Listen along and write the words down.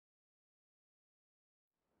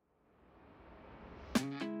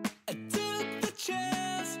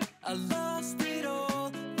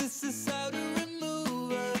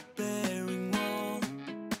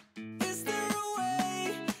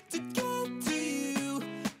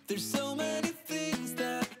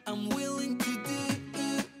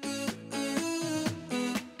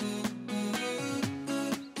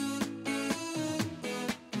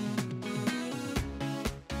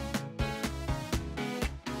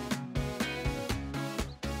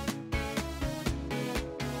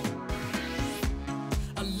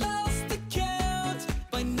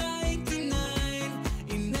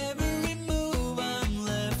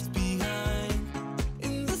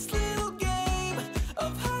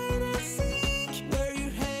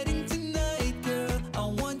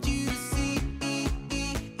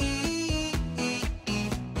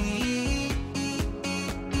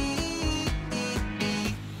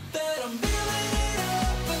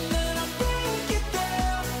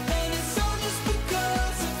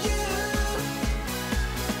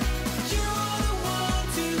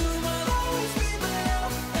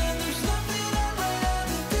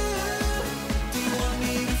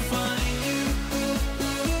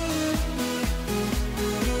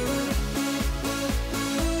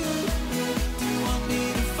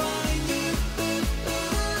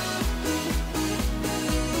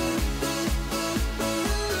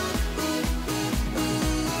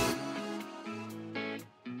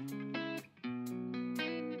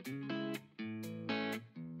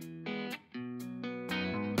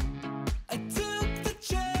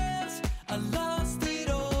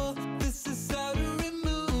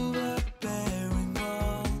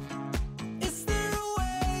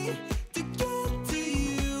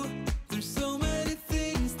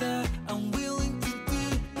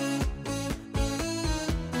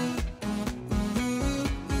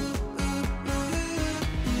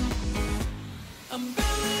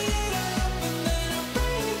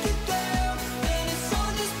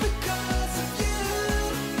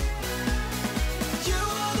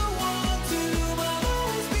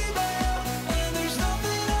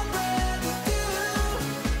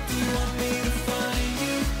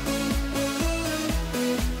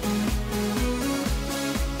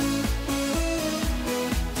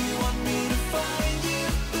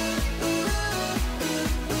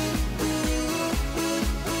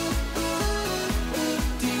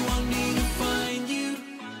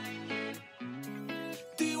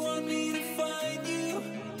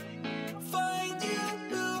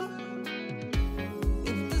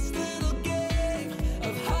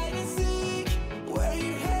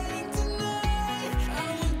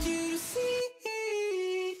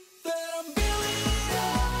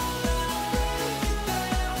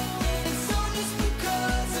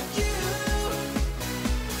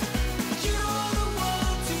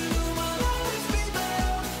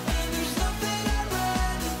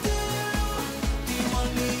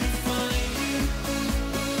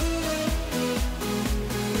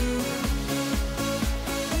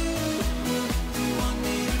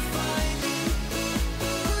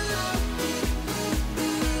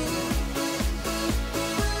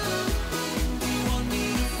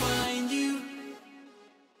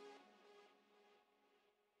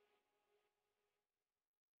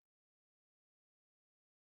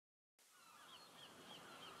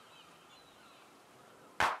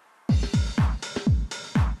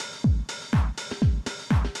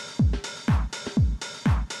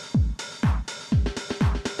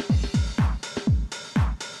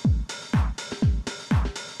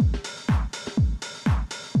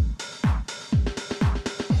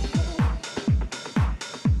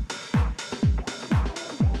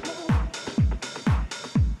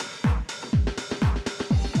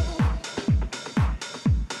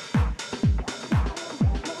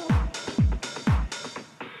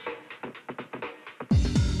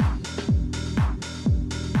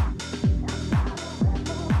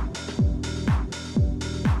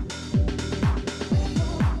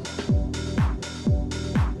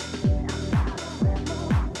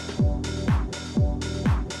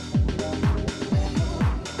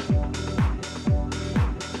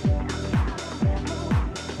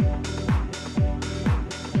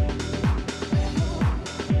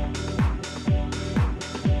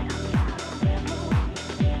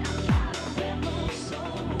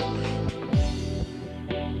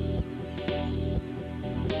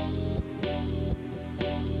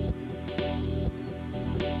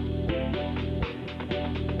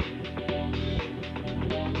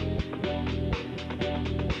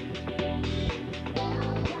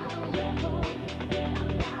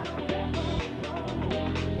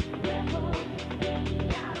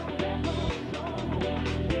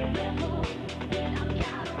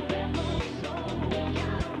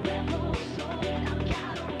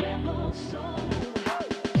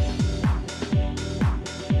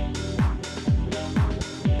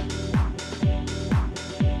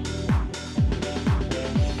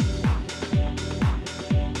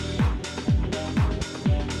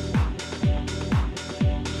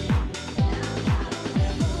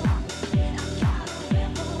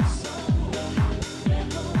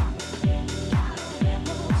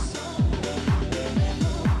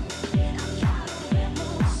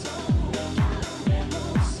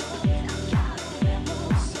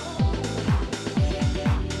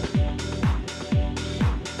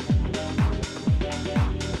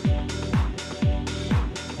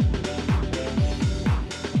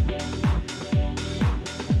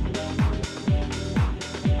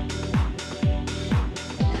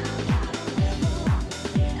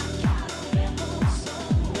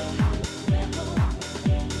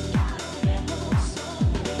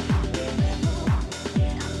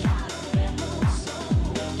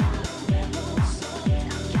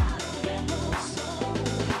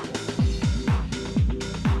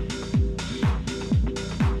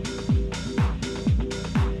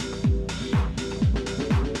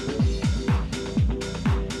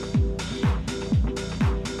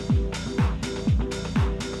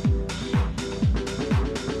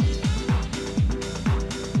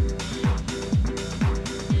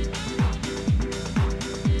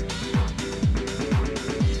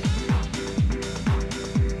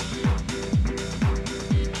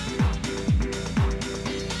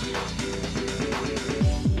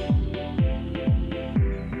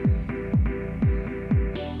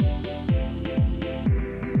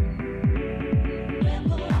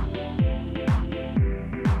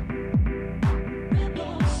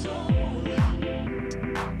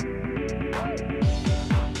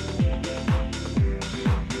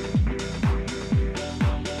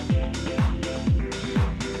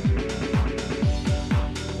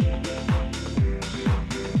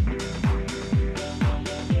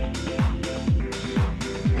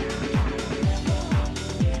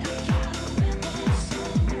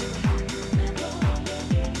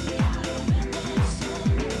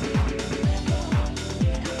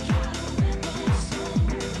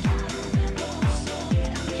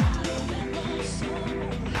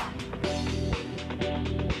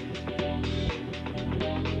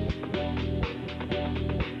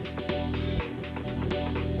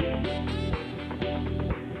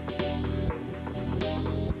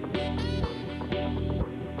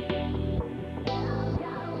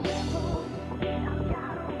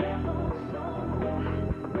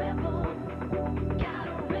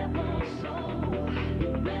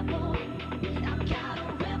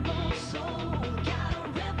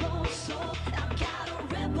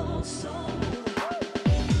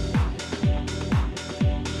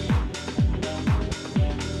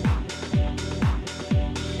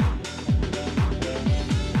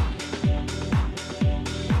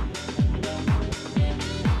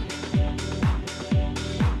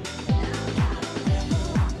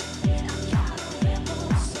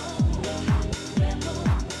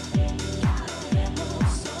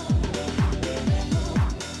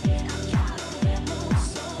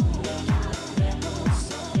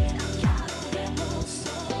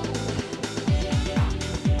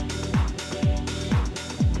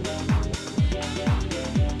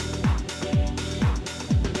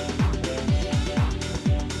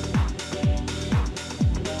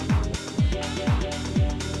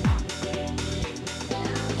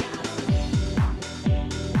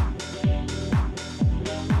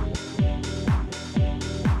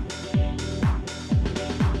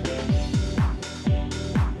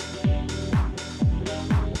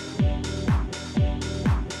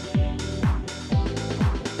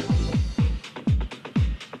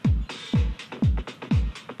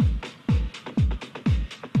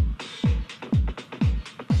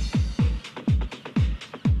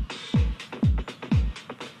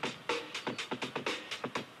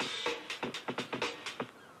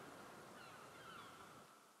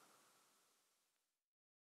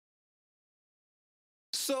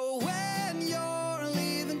So when you're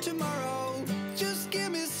leaving tomorrow, just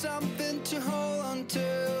give me something to hold on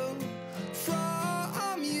to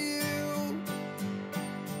from you.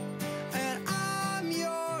 And I'm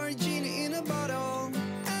your genie in a bottle,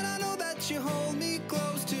 and I know that you hold me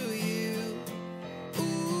close to you.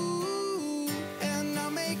 Ooh, and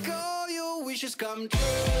I'll make all your wishes come true.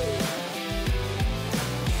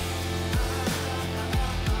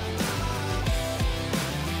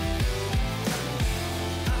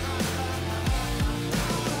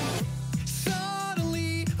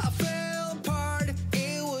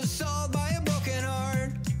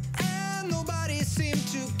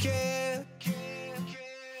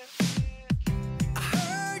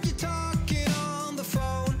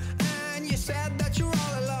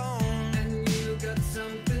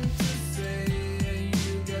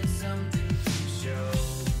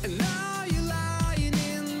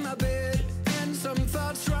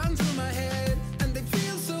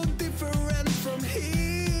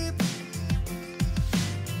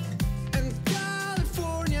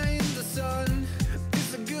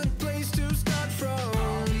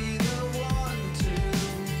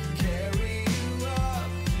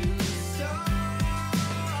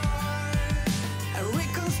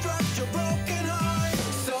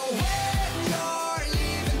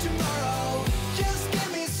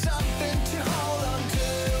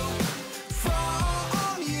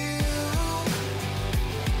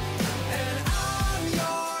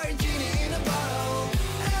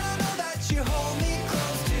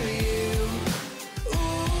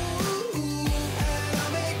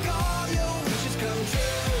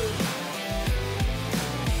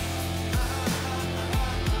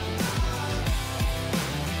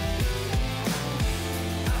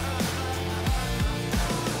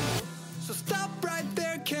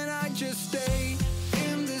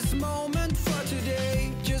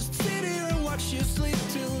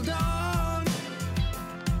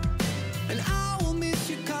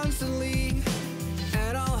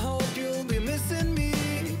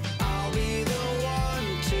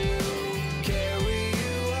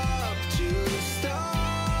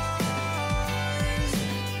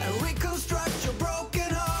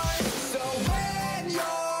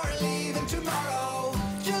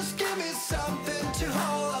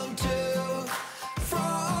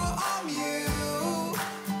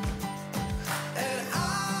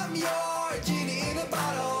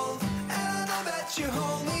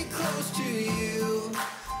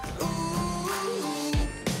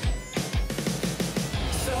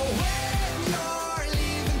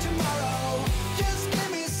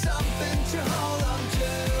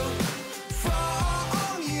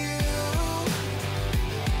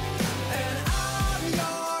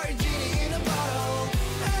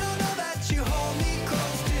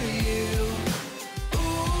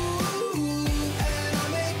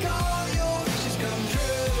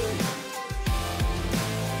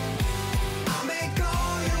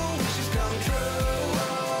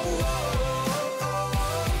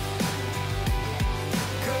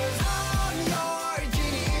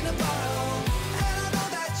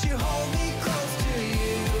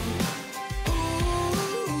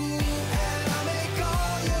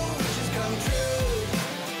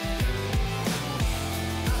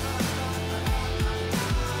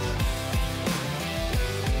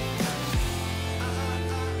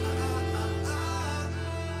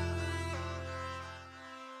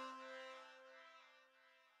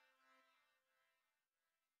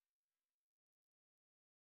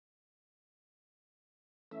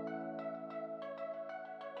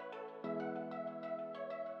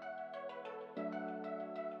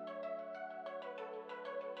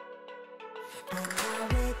 And now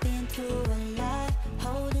we've been through a lot,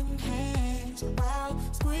 holding hands while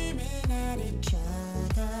screaming at each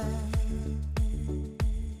other.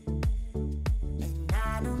 And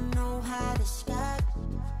I don't know how to start,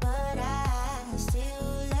 but I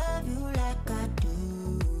still love you like I do.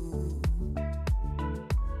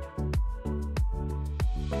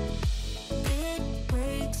 It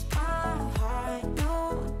breaks my heart,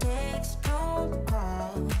 no text, no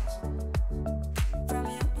calls from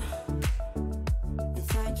you.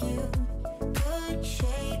 Thought you could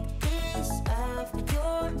shape this up, but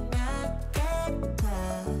you're not that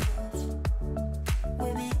tough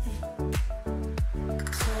with me.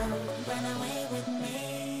 So run away with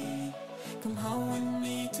me, come home with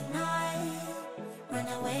me tonight. Run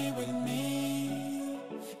away with me,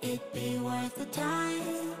 it'd be worth the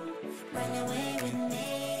time. Run away with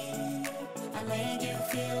me, I'll make you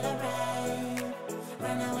feel alright.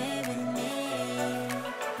 Run away with me,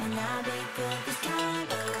 and I'll be good this time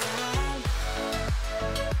around.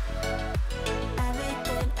 I'll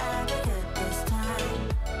be good this time.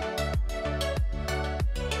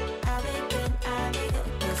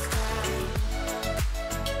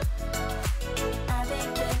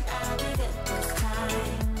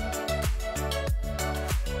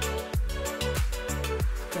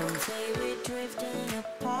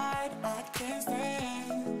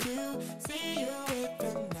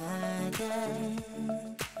 Oh,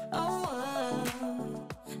 oh,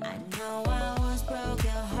 I know I once broke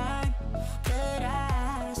your heart, but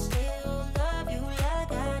I still love you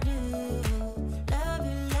like I do. Love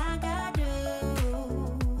you like I do.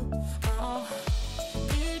 Oh,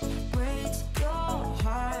 it breaks your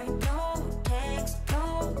heart. No text, no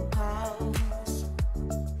calls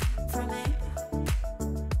from me.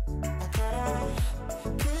 I thought I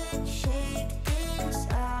could shake this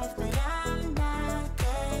off, but I'm not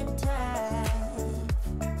that tough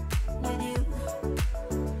with you.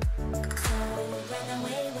 So run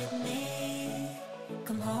away with me,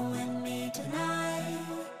 come home with me tonight.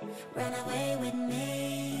 Run away with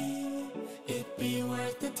me, it'd be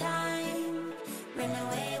worth the time. Run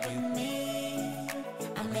away with me,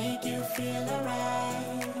 I'll make you feel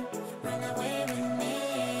alright. Run away with me,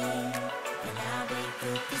 and I'll be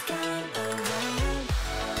good this time around.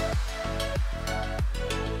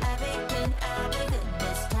 I'll be good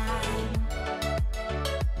this time.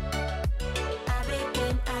 I'll be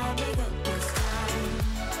good this time.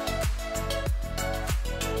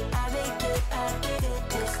 I'll be good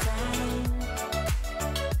this time.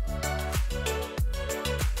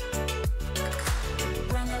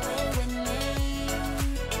 Run away with me,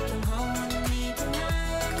 come home with me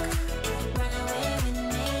tonight. Run away with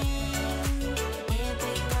me, it'd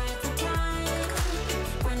be worth the time.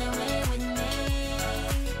 Run away with me,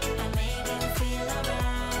 I make you feel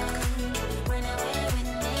alright. Run away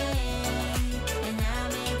with me, and I'll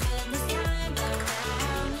make good this time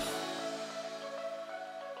around.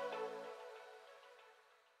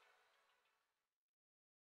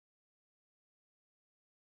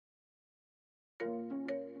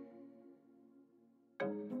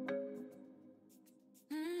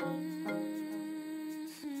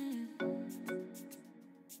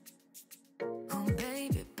 Oh,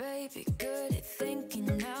 baby, baby, good at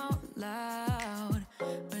thinking out loud,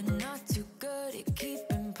 but not too good at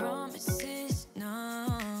keeping promises. No.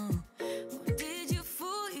 Oh, did you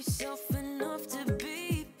fool yourself enough to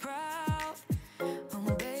be proud?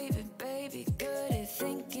 Oh, baby, baby, good at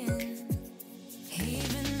thinking.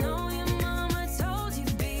 Even though your mama told you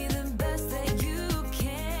be the best that you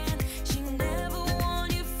can, she never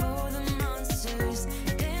warned you for the monsters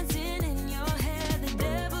dancing in your head, the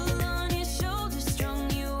devil on your shoulder strung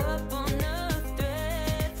you up on a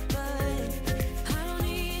thread. But I don't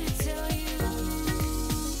need to tell you,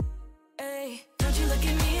 hey, don't you look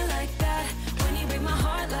at me like that when you break my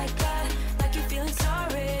heart like that, like you're feeling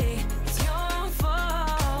sorry. It's your own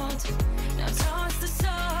fault. Now toss the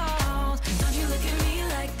salt. Don't you look at me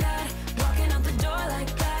like that, walking out the door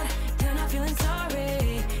like that. You're not feeling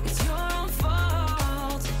sorry. It's your own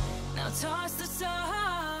fault. Now toss the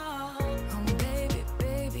salt. Oh, baby,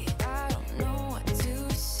 baby, I don't know what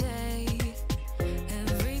to say.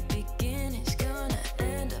 Every beginning's gonna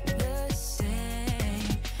end up the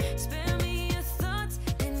same. Spare me your thoughts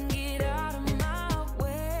and get out of my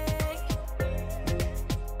way.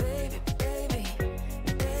 Baby, baby,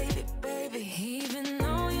 baby, baby. Even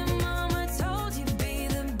though your mama told you be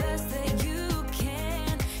the best that you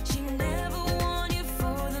can, she never warned you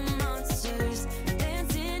for the monsters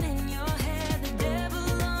dancing in your head, the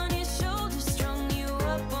devil on your shoulder strung you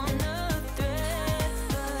up on a thread.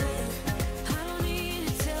 But I don't need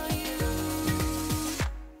to tell you,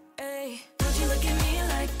 hey, don't you look at me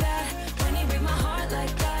like that when you break my heart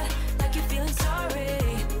like that, like you're feeling sorry.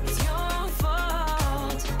 It's your own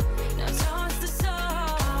fault. Now toss the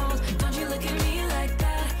salt. Don't you look at me like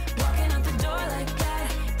that, walking out the door like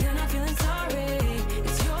that. You're not feeling sorry.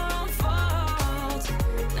 It's your own fault.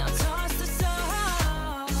 Now toss the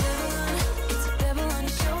salt. It's a devil on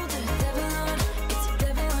your shoulder. Devil on, it's a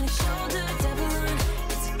devil on your shoulder. Devil on,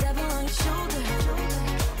 it's a devil on your shoulder.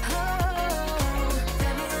 Oh,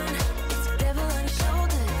 devil on, it's a devil on your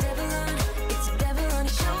shoulder. Devil on, it's a devil on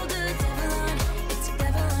your shoulder. Devil on, it's a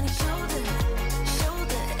devil on your shoulder.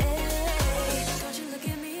 Shoulder, eh? Don't you look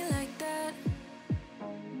at me like that,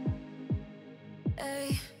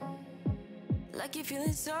 eh? Like you're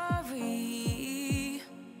feeling sorry.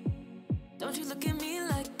 Don't you look at me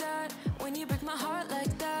like that when you break my heart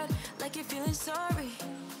like that, like you're feeling sorry.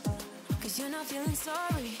 Cause you're not feeling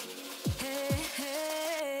sorry. Hey,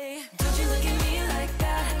 hey. Don't you look at me like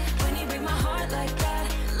that when you break my heart like that,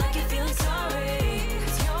 like you're feeling sorry.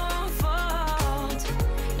 It's your own fault.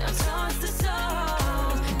 Now toss the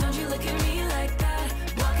salt. Don't you look at me like that,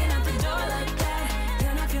 walking out the door like that.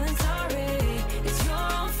 You're not feeling sorry. It's your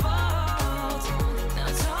own fault. Now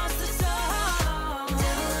toss the salt.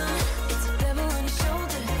 Devil on, it's a devil on your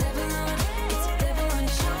shoulder. Devil on, it's a devil on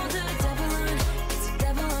your shoulder. Devil on, it's a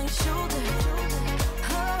devil on your shoulder.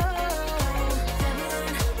 Oh, devil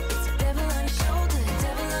on,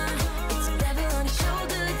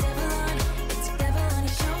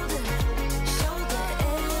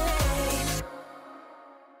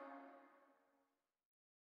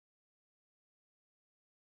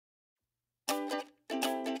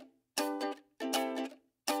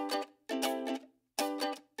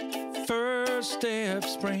 first day of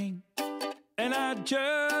spring, and I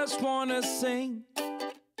just wanna sing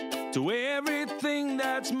to everything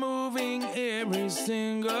that's moving, every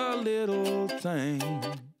single little thing.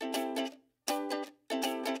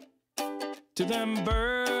 To them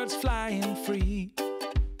birds flying free,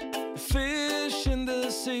 fish in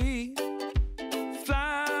the sea,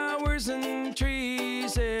 flowers and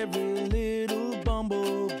trees, every little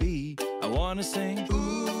bumblebee. I wanna sing,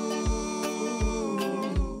 ooh,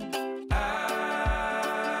 ah,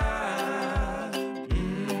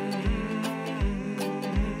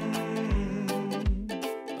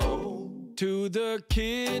 oh. To the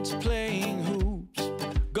kids playing hoops,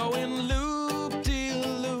 going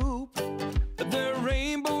loop-de-loop, their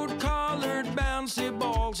rainbow-colored bouncy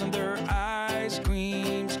balls and their ice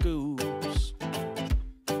cream scoops.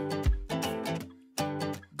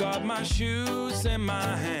 Got my shoes in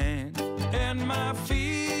my hand and my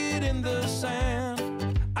feet in the sand.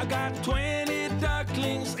 I got 20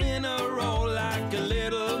 ducklings in a row like a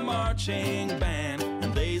little marching band,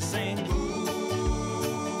 and they sing, ooh,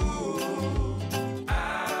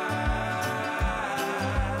 ah,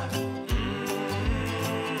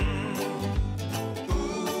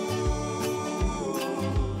 ooh,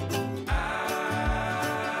 ah,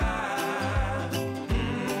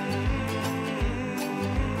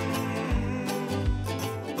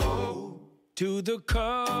 oh. To the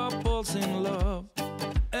couples in love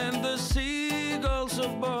and the seagulls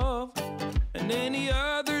above, and any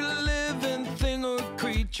other living thing or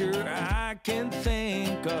creature I can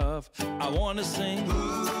think of, I wanna sing,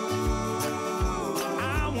 ooh,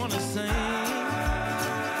 I wanna sing.